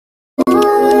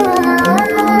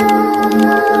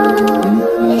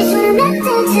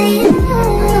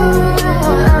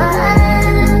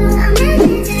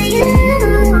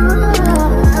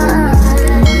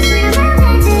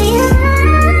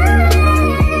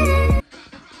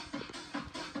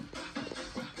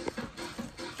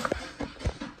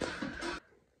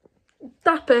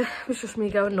was just me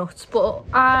going nuts. But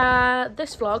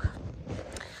this vlog,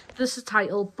 this is the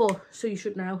title, but so you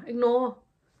should know. Ignore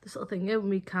this little thing here when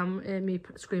me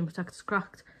screen protector's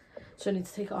cracked, so I need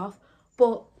to take it off.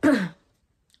 But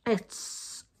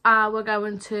it's we're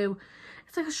going to,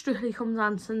 it's like a Strictly Come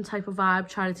Dancing type of vibe,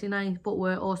 charity night, but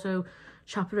we're also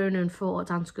chaperoning for a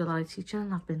dance school that I teach in,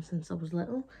 and I've been since I was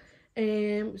little.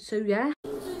 So yeah,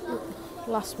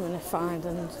 last minute find,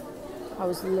 and I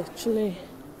was literally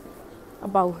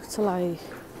about to like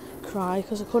cry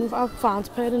because I couldn't. I found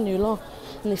a pair of new look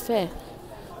and they fit,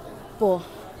 but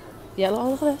yeah,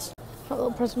 look at this, that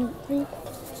little present thing.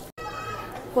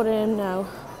 But no,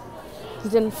 they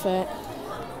didn't fit,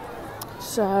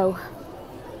 so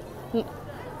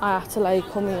I had to like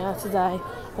come here today.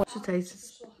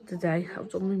 Today's the day. I've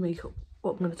done my makeup,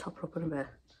 but I'm going to top her up in a bit.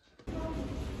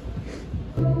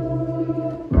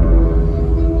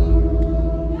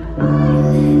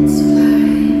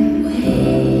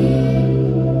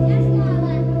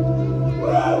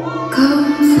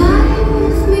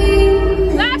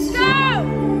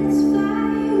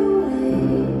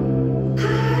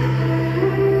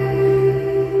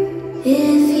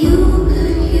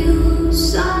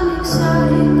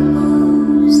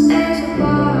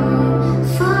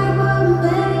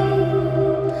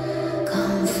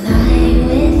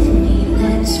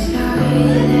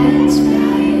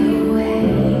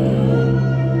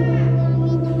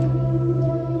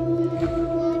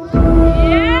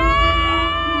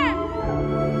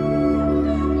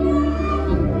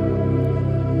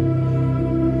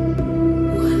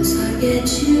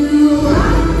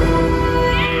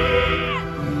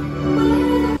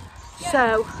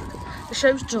 So, the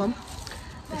show's done.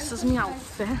 This is my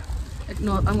outfit.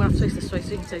 No, I'm going to have to face this way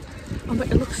so you can see. Oh, but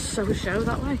it looks so show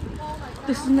that way.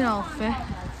 This is my outfit.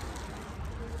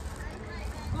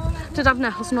 Did have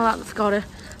necklace and all that, that's got it.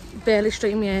 Barely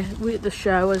straight in my hair. The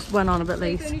show went on a bit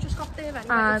late. Just got there anyway,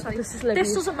 and so this is Libby's.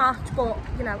 This doesn't match, but,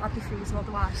 you know, I'd be freezing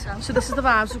otherwise, so this is the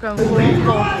vibes we're going for.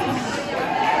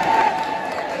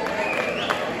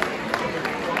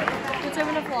 You're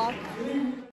doing a vlog.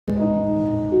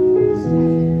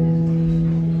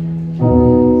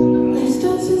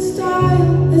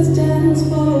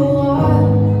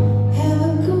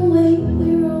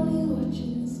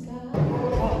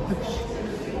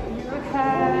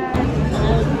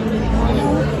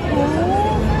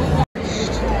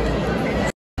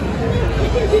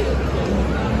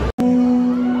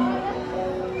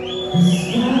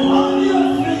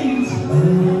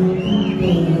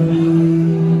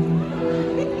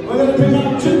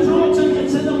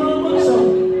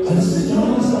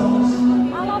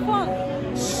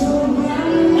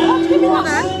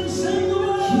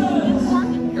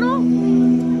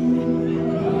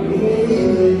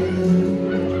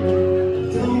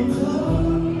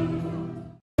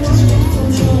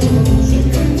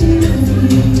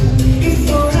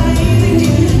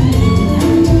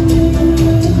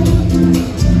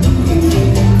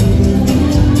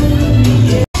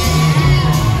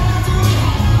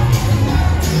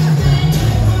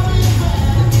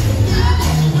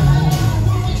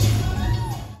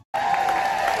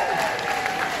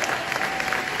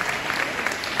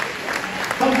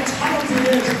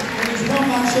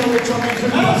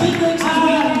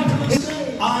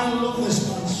 I love this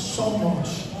man so much.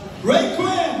 Ray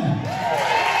Quinn!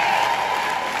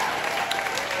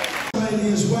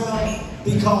 Lady as well,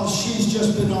 because she's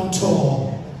just been on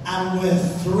tour and we're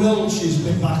thrilled she's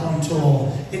been back on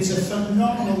tour. It's a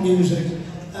phenomenal musical.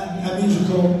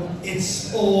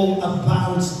 It's all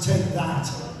about Take That.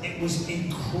 It was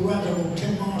incredible.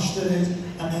 Kim Marsh did it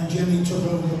and then Jimmy took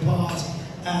over the part.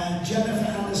 Jennifer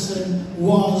Aniston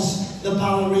was the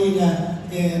ballerina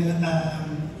in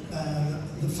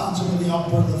the Phantom of the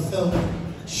Opera, the film.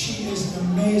 She is an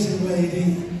amazing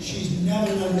lady. She's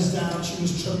never let us down. She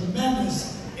was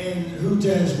tremendous in Who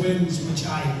Dares Wins, which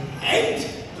I hate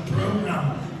the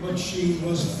program, but she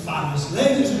was fabulous.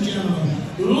 Ladies and gentlemen,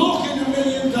 look at $1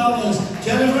 million,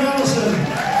 Jennifer Aniston.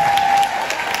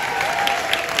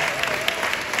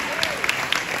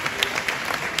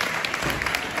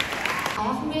 I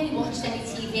haven't really watched any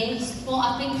TVs, but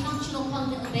I've been catching up on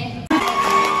a little bit.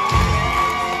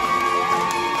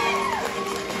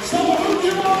 So who do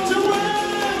you want to win?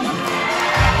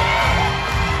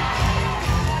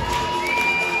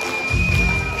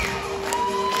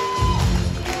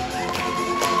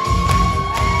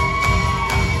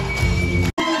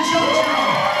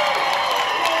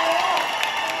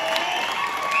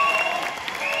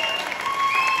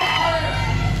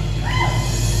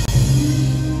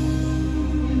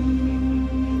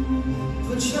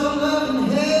 Put your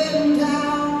loving head down.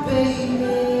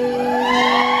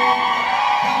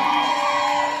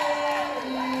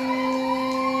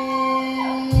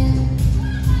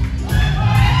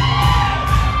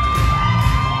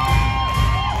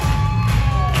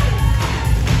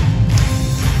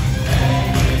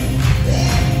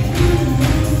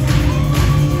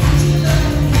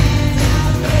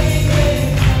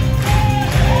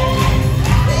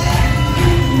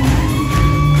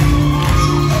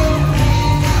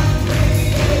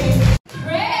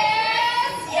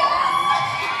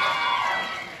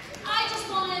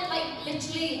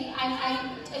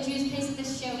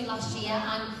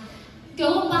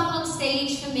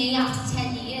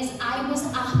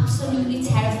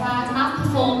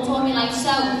 night.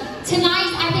 So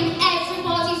tonight, I think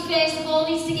everybody first of all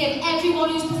needs to give everyone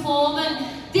who's performing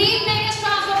the biggest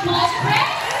round of applause, Chris.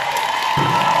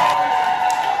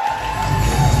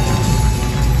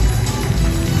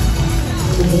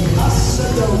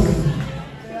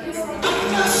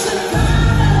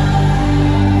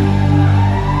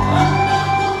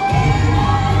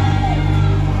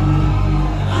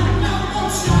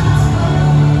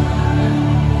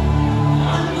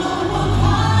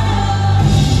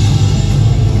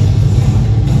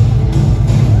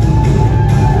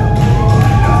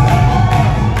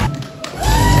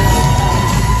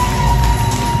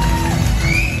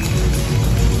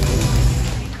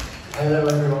 Hello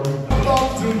everyone.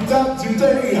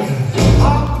 Today,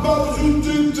 I'm about to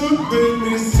bring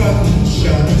me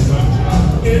sunshine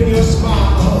in your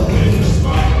smile,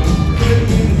 make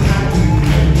me happy,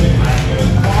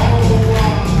 all the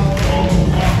while,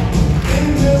 in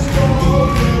this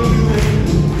world,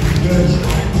 there's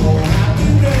more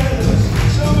happiness,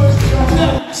 so much joy.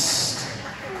 Next,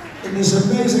 in this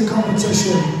amazing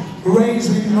competition,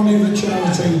 raising money for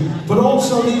charity, but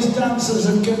also these dancers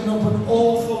have given up an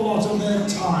awful lot of their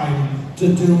time to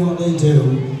do what they do.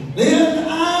 Liam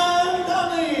and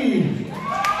Danny!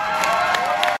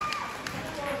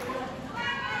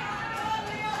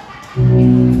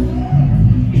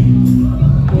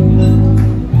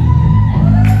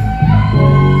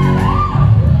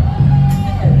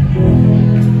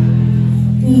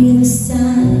 The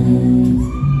sun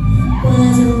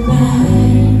was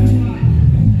alright.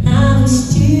 I was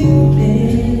stupid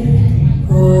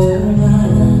for a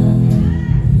while,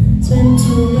 swept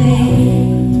away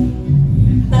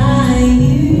by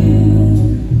you,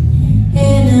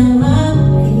 and now I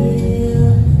feel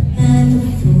like a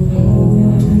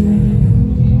fool,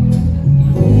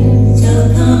 so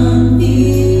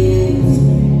confused,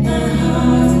 my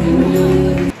heart's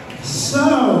blue. So,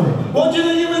 what do you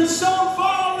think of it so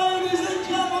far, ladies and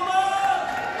gentlemen?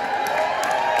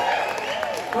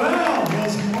 Well,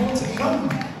 there's more to come.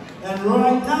 And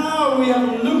right now we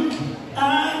have Luke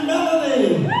and Melody.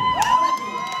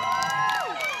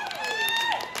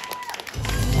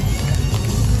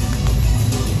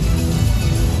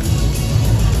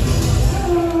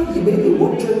 You may be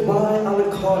wondering why our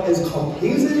car is called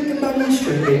Music and Maggie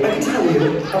Strictly. I can tell you,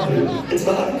 it's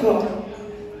not our car.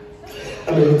 I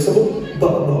mean, it's simple,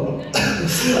 but I'm not.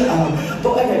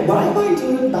 But okay, why am I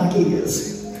doing Maggie's?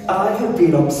 I have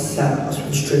been obsessed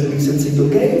with Strictly since a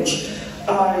young age.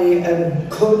 I am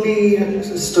currently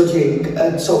studying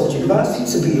at Salford University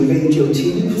to be a radio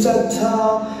TV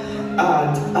presenter,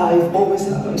 and I've always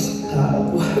had that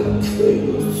when I'm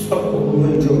famous on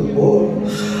Radio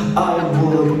 1, I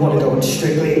would want to go into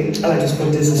Strictly, and I just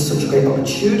think this is such a great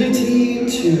opportunity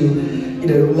to, you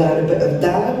know, learn a bit of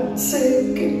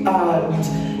dancing. And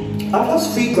I've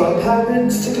lost 3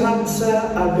 grandparents to cancer,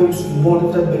 and one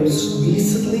of them most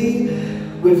recently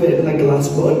within like the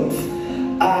last month.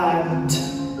 And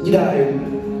you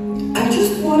know, I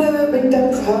just want to make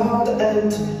them proud.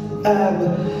 And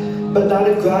my dad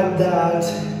and granddad,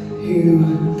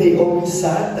 who they always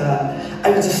said that I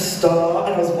was a star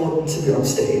and I was born to be on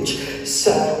stage,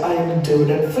 so I'm doing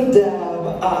it for them.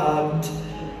 And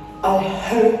I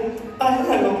hope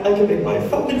I can make my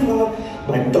family proud,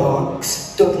 my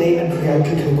dogs, Dudley and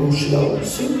Priyanka can emotional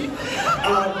soon.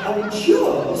 And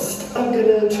I'm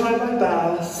gonna try my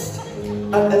best.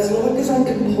 And as long as I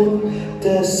can put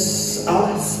this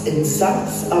ass in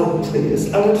sass, I will please.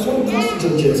 And I just want to pass the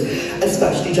judges,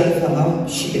 especially Jennifer.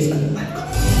 She is an icon.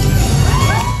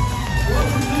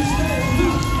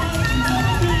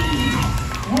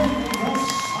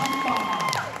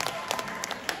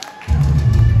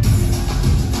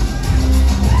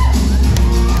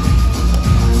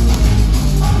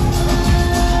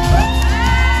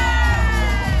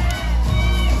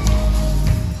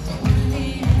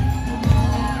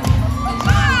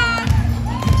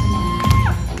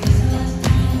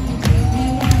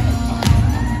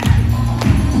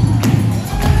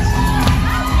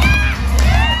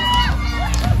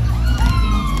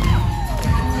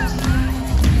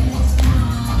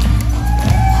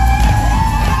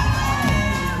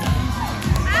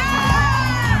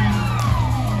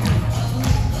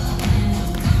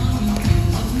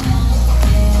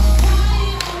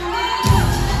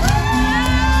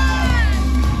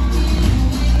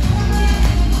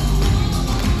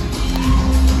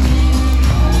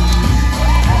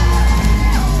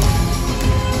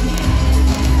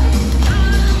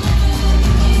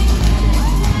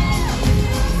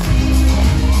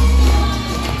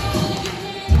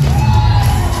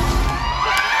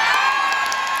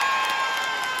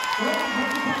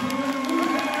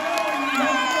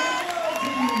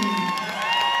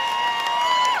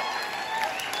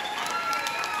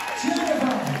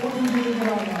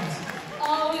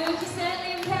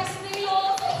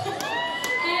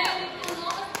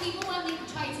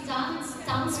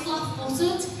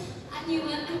 soft-footed and you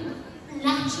were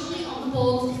naturally on the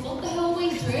ball of the foot the whole way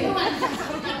through, and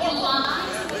like your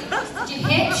lines, did you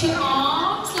hit your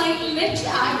arms? Like literally,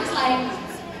 I was like,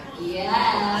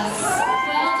 yes.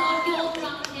 Well done, your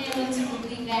grandparents will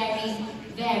be very,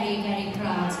 very, very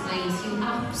proud tonight. You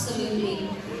absolutely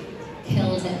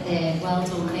killed it there. Well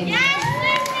done, Maggie.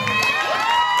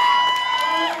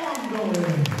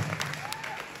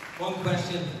 One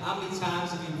question, how many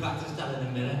times have you practiced that in a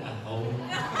minute at home?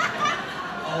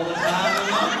 All the time,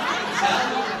 you know? I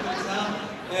can tell.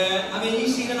 I mean, you've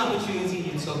seen an opportunity,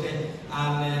 you took it,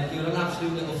 and you're an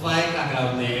absolute little firecracker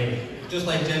out there. Just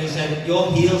like Jenny said,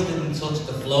 your heels didn't touch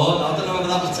the floor. I don't know whether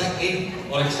that was technique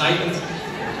or excitement,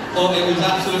 but it was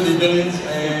absolutely brilliant.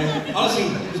 Honestly,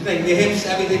 it was great. Your hips,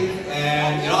 everything,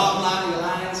 your arm line, your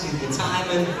lines, your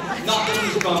timing, nothing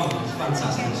was wrong. It was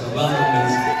fantastic, so well done,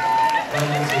 mate. Well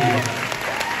done to you.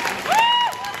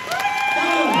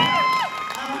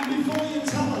 Before you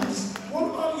tell us, what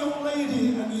about your lady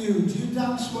and you? Do you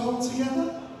dance well together?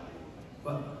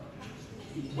 What?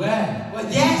 Where? Well,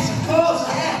 yes, of course,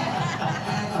 yeah.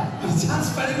 We dance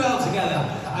very well together,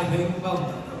 I think. Well,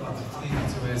 I think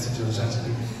that's a way to judge,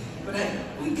 actually. But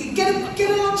we get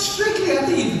along strictly. I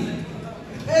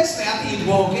think you'd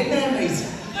walk in there, mate.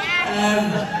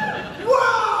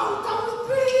 Wow, that was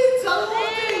brilliant! I loved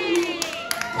it!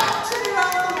 Bouncing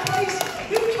around the place.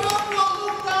 You can't not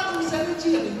love that. There was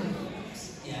energy.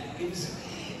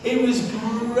 It was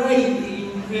great. You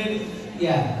really,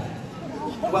 yeah.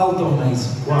 Well done, mate.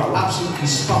 Wow, absolutely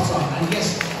spot on. And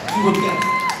yes, you would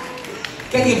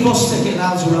get your bus ticket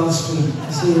now to Wirral Street.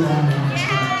 See you around there next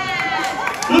week.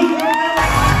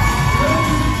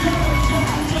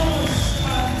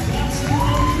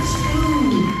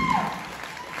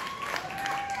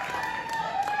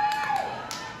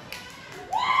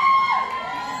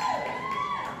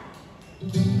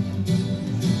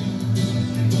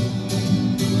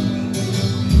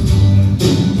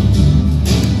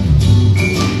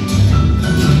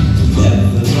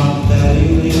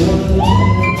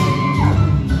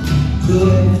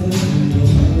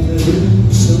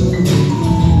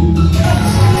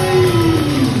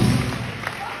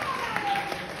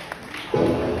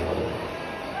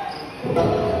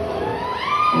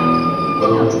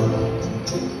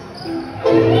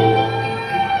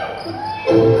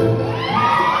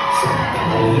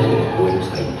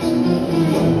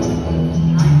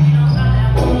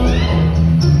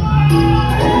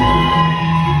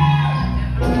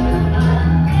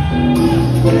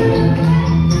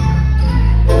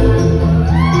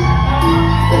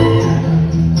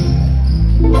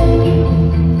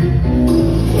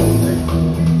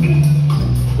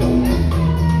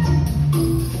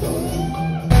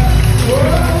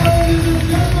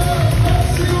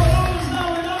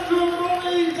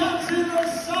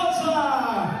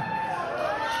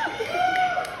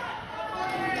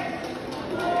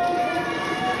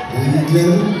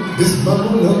 This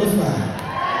bubble number 5.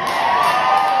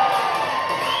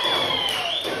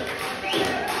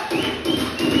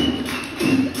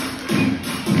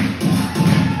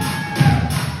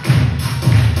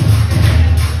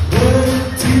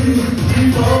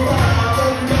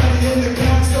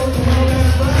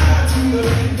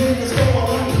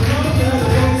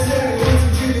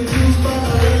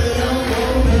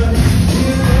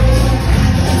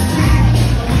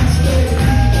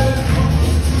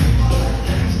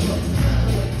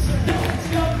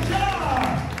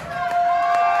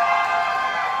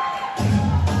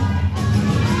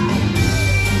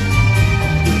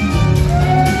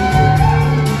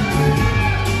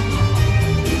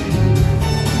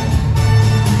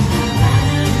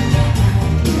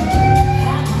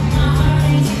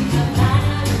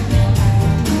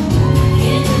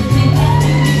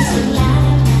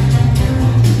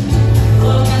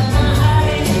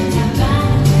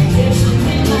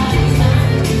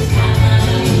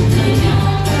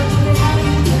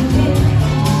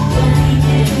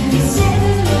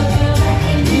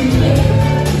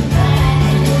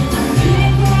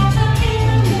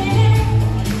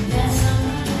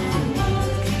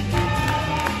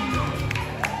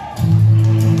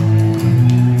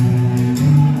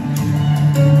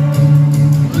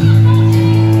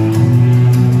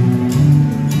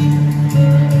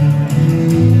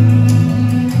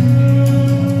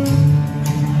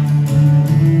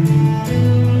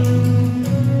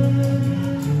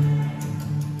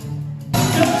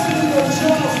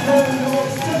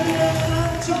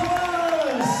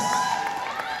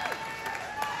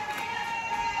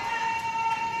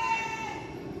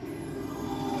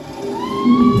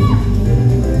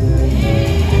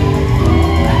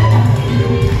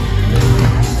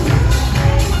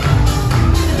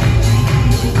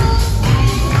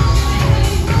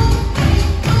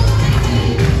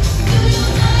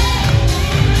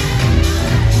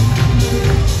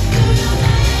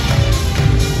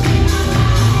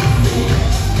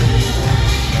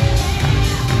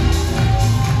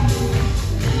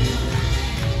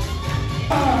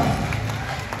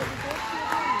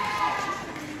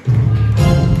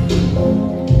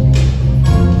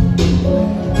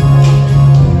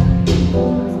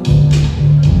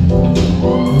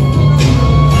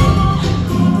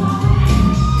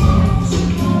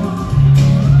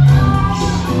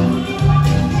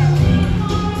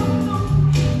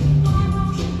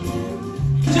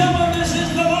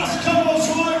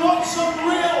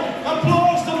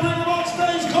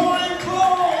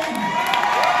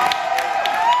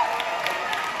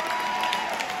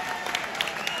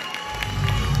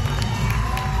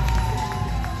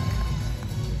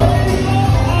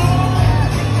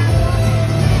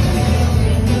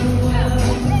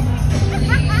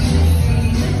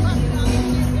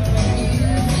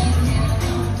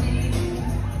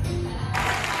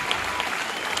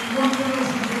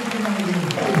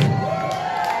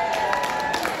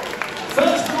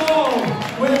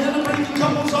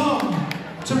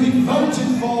 to be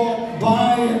voted for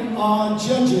by our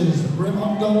judges,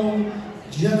 Raimondo,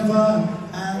 Jennifer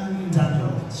and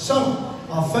Daniel. So,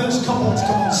 our first couple to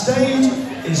come on stage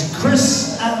is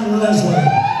Chris and Leslie.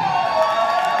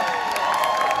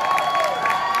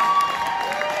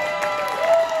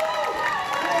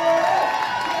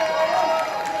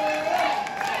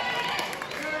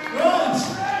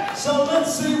 So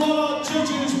let's see what our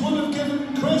judges would have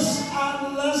given Chris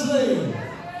and Leslie.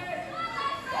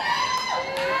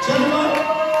 Gentlemen,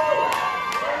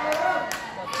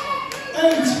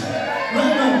 8,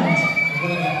 Raymond.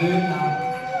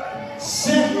 6,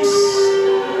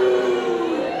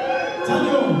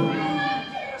 Daniel.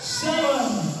 7,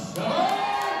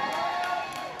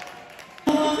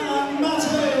 and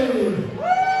Matty.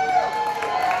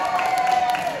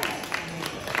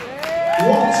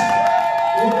 What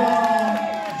would our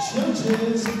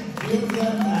judges give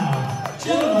them now?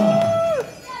 Jennifer,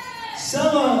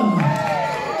 7,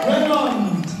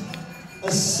 Raymond, a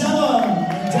 7,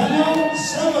 and Daniel,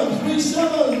 7, 3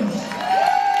 sevens.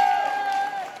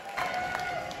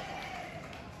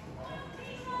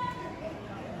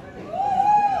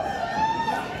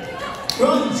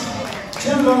 Right,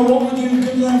 Jennifer, what would you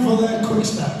give them for their quick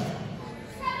step?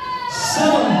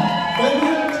 7,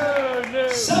 Raymond,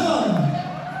 7.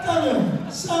 Daniel,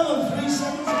 7, 3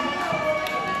 sevens.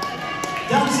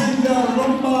 Dancing the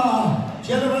rumba,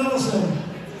 Jennifer Allison.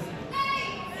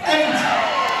 8,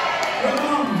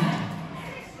 Ramon.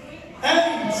 8,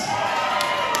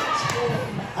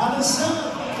 and a 7.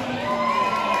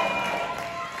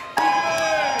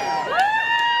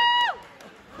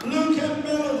 Luke and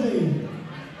Melody.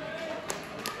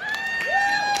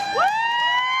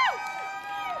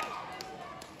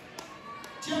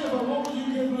 Jennifer, what would you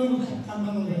give Luke and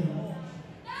Melody?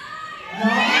 9.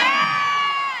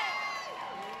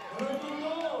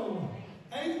 Raimondo,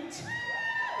 8.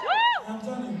 And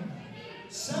Daniel,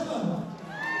 7.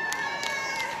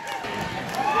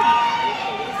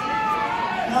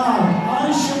 Now,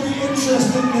 I shall be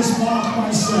interested in this mark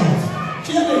myself.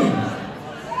 Jenny,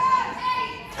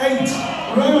 8.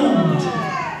 Raymond,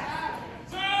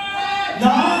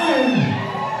 9.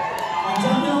 And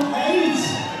Daniel, 8.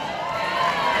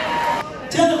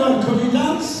 Jennifer, could you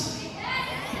dance?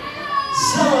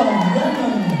 7,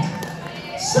 Raymond,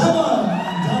 7,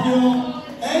 and Daniel,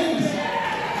 8.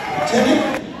 Jenny?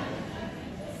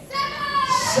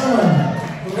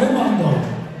 7, Raimondo,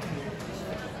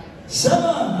 7,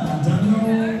 and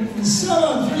Daniel,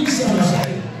 7, 3 sevens.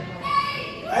 8,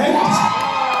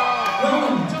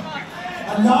 Raymond,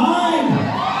 and 9,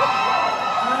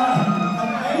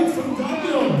 and 8 from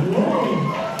Daniel. Whoa.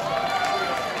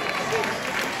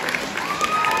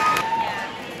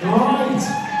 Right,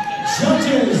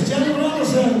 judges, Jennifer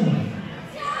Allison,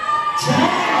 10.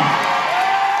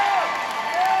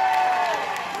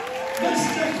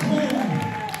 Mr. Quinn,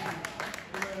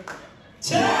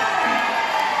 10.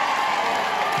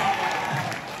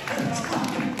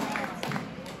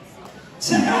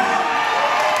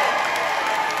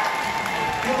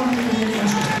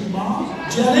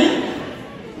 Jenny,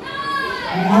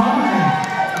 9.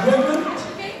 Raymond,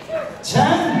 10.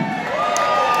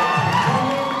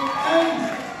 8.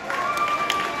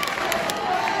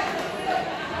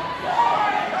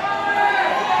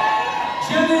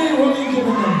 Jenny, what are you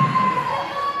giving them?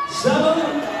 7,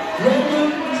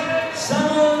 Raymond, 7,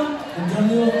 and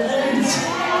Daniel, 8.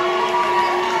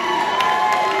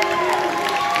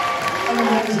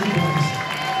 Amazing things.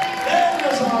 There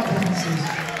goes our dances.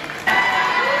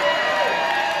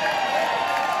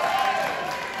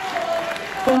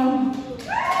 I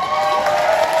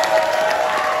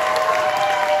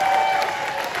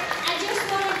just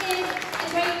want to give a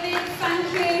great big thank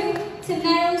you to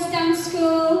Merrill's Dance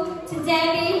School, to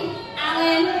Debbie,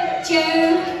 Alan, Joe,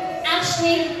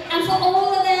 Ashley, and for all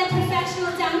of their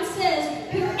professional dancers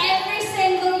who every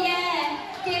single year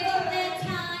give up their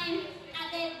time at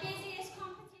their busiest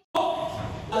competition.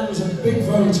 And it was a big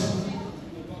vote.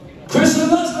 Chris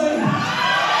and Leslie.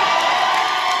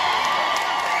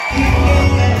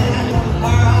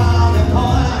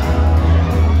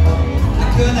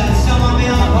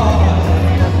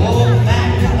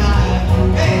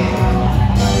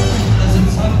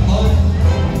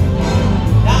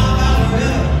 Down by the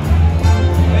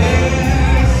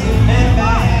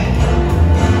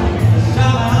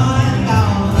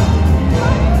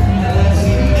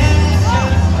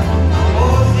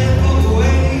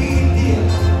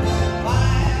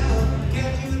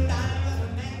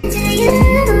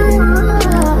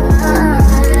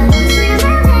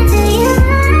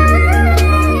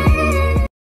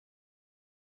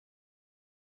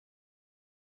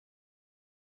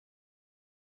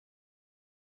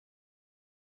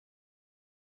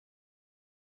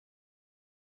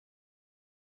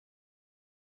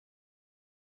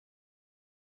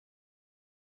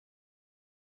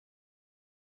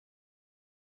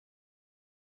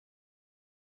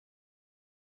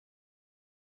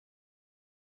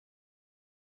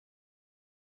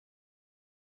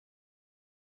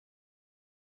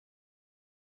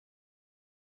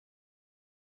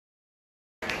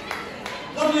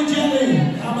Love you, Jenny.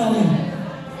 How many?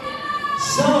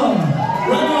 7.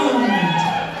 Raymond.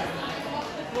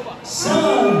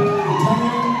 7.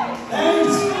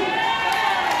 8.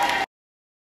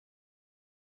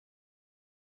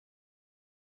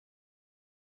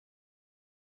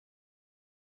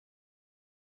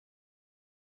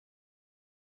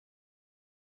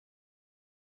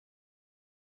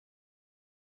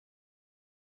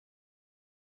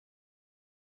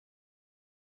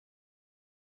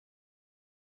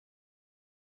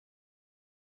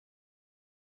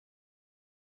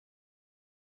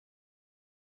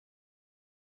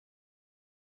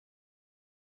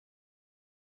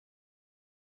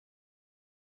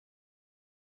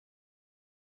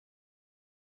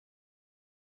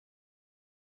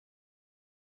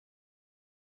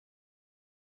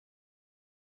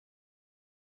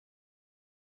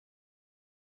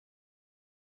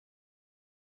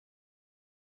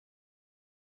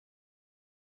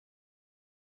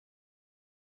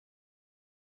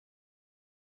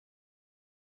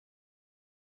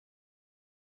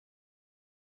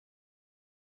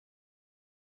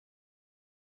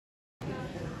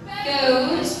 Go.